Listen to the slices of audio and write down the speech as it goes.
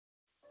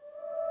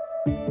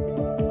Hi,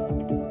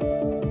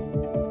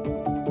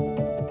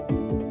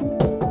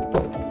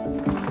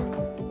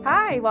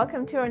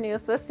 welcome to our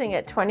newest listing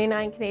at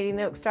 29 Canadian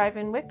Oaks Drive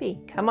in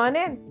Whitby. Come on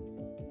in.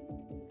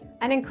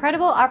 An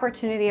incredible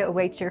opportunity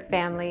awaits your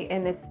family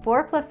in this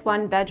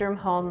 4+1 bedroom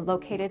home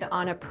located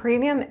on a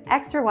premium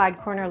extra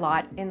wide corner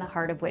lot in the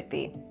heart of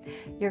Whitby.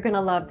 You're going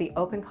to love the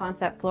open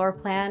concept floor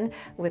plan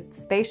with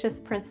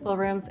spacious principal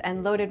rooms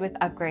and loaded with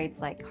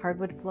upgrades like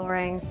hardwood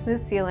flooring,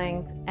 smooth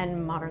ceilings,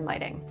 and modern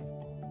lighting.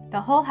 The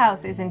whole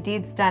house is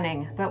indeed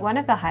stunning, but one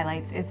of the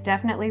highlights is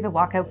definitely the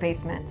walkout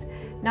basement.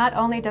 Not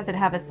only does it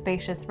have a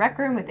spacious rec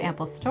room with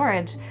ample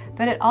storage,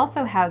 but it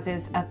also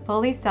houses a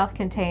fully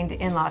self-contained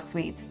in-law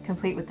suite,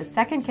 complete with the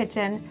second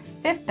kitchen,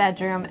 fifth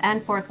bedroom,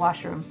 and fourth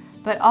washroom,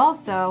 but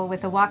also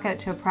with a walkout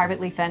to a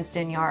privately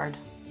fenced-in yard.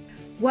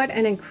 What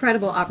an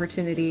incredible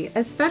opportunity,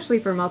 especially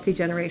for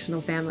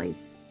multi-generational families.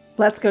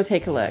 Let's go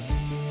take a look.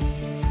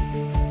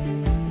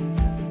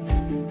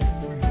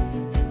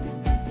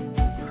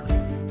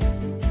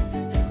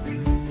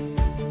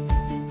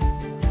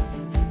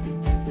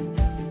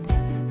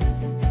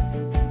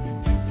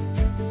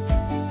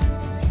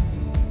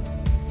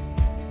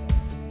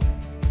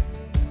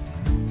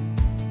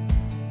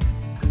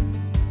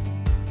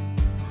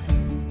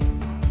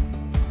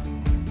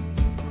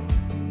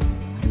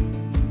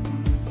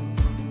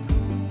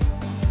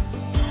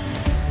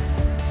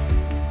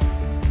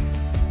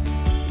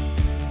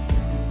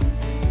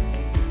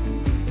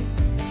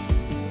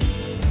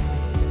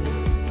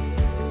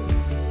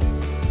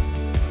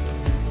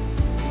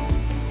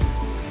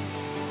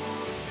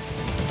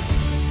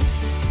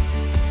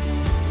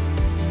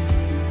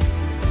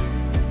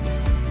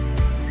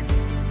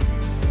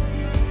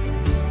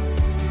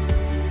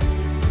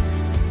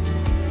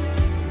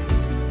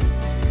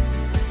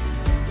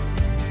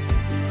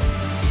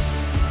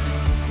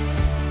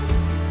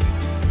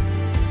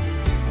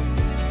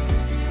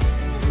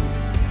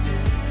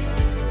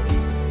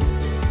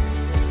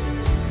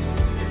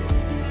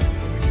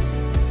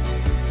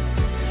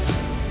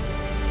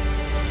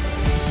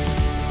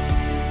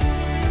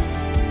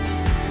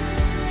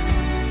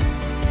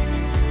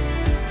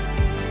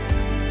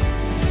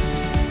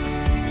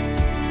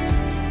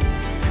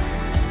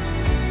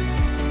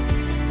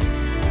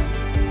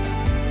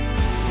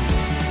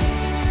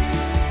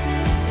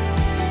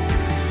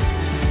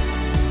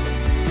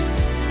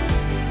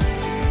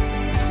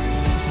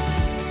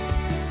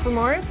 For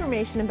more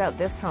information about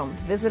this home,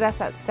 visit us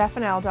at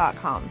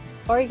stephanel.com.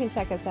 Or you can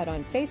check us out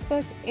on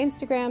Facebook,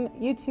 Instagram,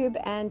 YouTube,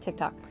 and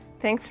TikTok.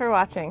 Thanks for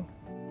watching.